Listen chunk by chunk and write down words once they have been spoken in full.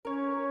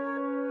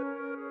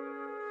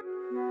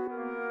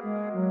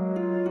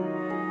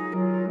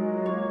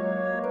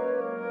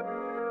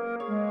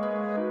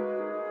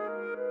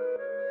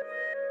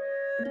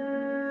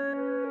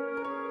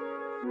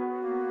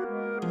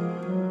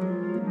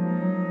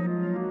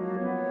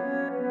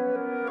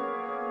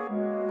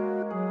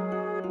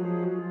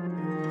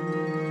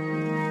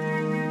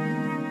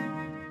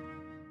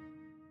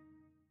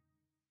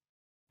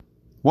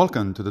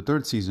Welcome to the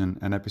third season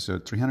and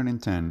episode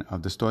 310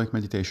 of the Stoic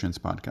Meditations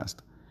podcast,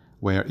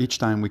 where each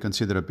time we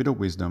consider a bit of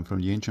wisdom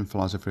from the ancient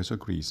philosophers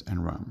of Greece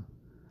and Rome.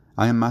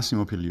 I am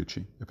Massimo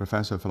Pigliucci, a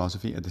professor of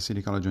philosophy at the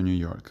City College of New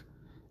York,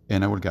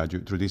 and I will guide you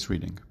through this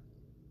reading.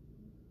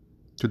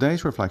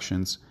 Today's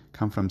reflections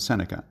come from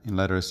Seneca in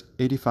letters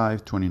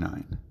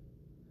 85-29.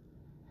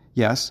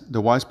 Yes, the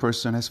wise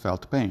person has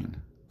felt pain,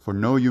 for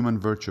no human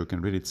virtue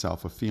can rid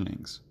itself of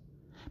feelings.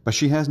 But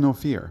she has no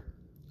fear.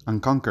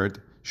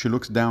 Unconquered, she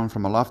looks down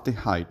from a lofty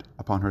height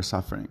upon her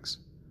sufferings.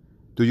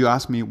 Do you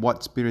ask me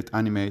what spirit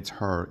animates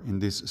her in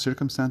these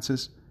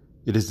circumstances?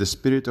 It is the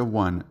spirit of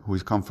one who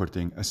is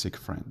comforting a sick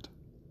friend.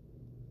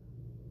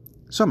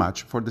 So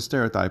much for the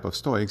stereotype of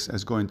Stoics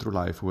as going through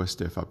life with a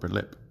stiff upper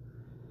lip.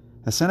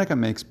 As Seneca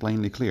makes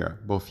plainly clear,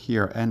 both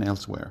here and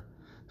elsewhere,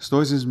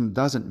 Stoicism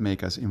doesn't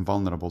make us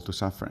invulnerable to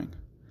suffering.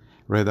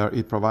 Rather,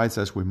 it provides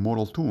us with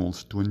moral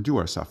tools to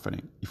endure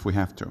suffering, if we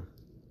have to.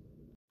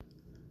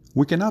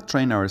 We cannot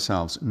train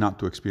ourselves not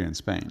to experience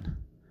pain,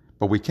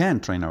 but we can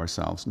train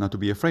ourselves not to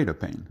be afraid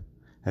of pain,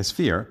 as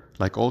fear,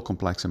 like all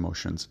complex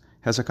emotions,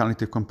 has a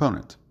cognitive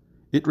component.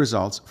 It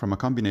results from a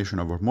combination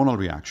of hormonal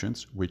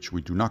reactions, which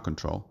we do not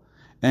control,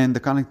 and the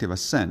cognitive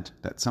assent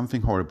that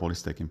something horrible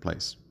is taking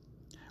place.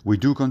 We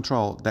do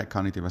control that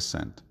cognitive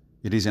assent.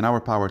 It is in our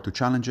power to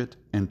challenge it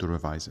and to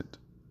revise it.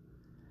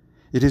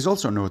 It is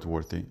also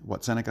noteworthy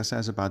what Seneca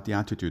says about the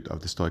attitude of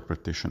the Stoic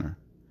practitioner.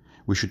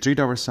 We should treat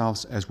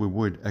ourselves as we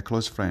would a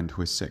close friend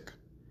who is sick,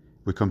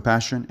 with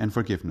compassion and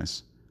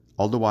forgiveness,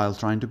 all the while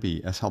trying to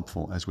be as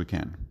helpful as we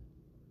can.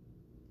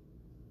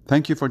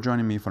 Thank you for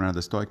joining me for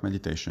another Stoic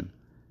meditation.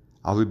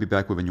 I will be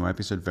back with a new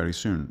episode very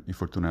soon, if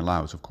Fortuna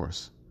allows, of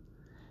course.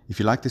 If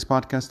you like this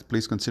podcast,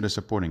 please consider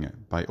supporting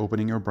it by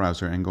opening your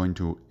browser and going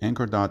to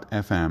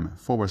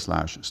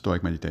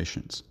anchor.fm/Stoic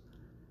Meditations.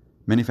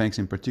 Many thanks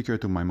in particular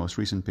to my most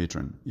recent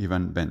patron,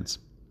 Ivan Benz.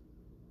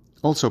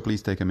 Also,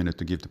 please take a minute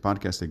to give the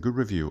podcast a good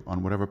review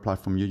on whatever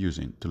platform you're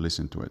using to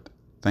listen to it.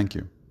 Thank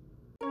you.